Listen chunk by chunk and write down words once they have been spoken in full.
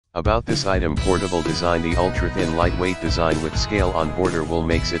About this item: portable design. The ultra-thin lightweight design with scale on border will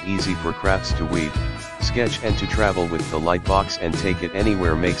makes it easy for crafts to weed, sketch and to travel with the light box and take it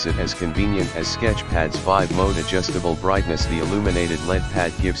anywhere makes it as convenient as sketch pads. 5-mode adjustable brightness. The illuminated LED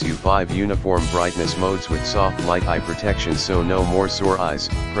pad gives you 5 uniform brightness modes with soft light eye protection, so no more sore eyes.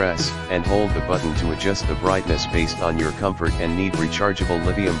 Press and hold the button to adjust the brightness based on your comfort and need. Rechargeable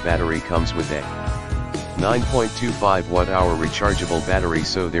lithium battery comes with a 9.25 watt-hour rechargeable battery,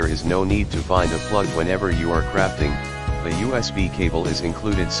 so there is no need to find a plug whenever you are crafting. A USB cable is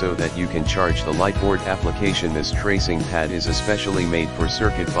included so that you can charge the lightboard application. This tracing pad is especially made for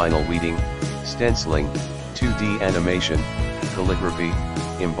circuit vinyl weeding, stenciling, 2D animation, calligraphy,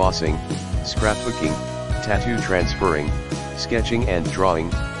 embossing, scrapbooking, tattoo transferring, sketching and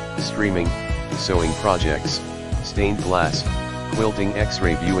drawing, streaming, sewing projects, stained glass, quilting,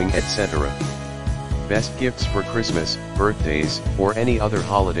 X-ray viewing, etc. Best gifts for Christmas, birthdays, or any other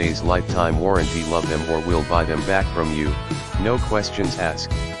holidays. Lifetime warranty. Love them or we'll buy them back from you, no questions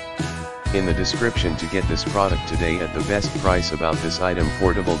asked. In the description to get this product today at the best price. About this item: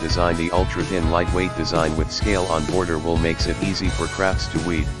 portable design. The ultra-thin lightweight design with scale on border will makes it easy for crafts to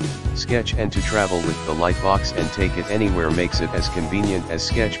weed, sketch and to travel with the light box and take it anywhere makes it as convenient as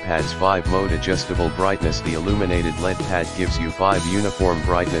sketch pads. 5-mode adjustable brightness. The illuminated LED pad gives you 5 uniform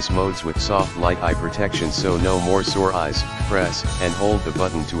brightness modes with soft light eye protection, so no more sore eyes. Press and hold the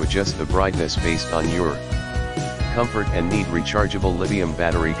button to adjust the brightness based on your comfort and need. Rechargeable lithium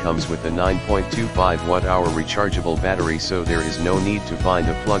battery comes with a 9.25 watt-hour rechargeable battery, so there is no need to find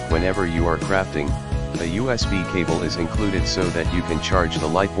a plug whenever you are crafting. A USB cable is included so that you can charge the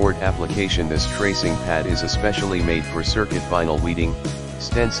lightboard application. This tracing pad is especially made for circuit vinyl weeding,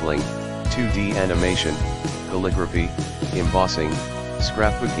 stenciling, 2D animation, calligraphy, embossing,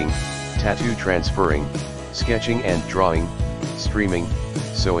 scrapbooking, tattoo transferring, sketching and drawing, streaming,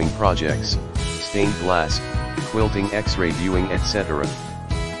 sewing projects, stained glass, quilting, X-ray viewing, etc.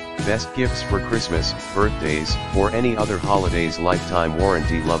 Best gifts for Christmas, birthdays, or any other holidays. Lifetime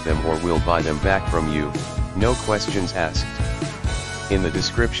warranty. Love them or we'll buy them back from you, no questions asked. In the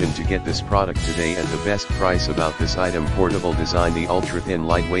description to get this product today at the best price. About this item: portable design. The ultra-thin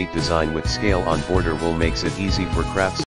lightweight design with scale on border will makes it easy for crafts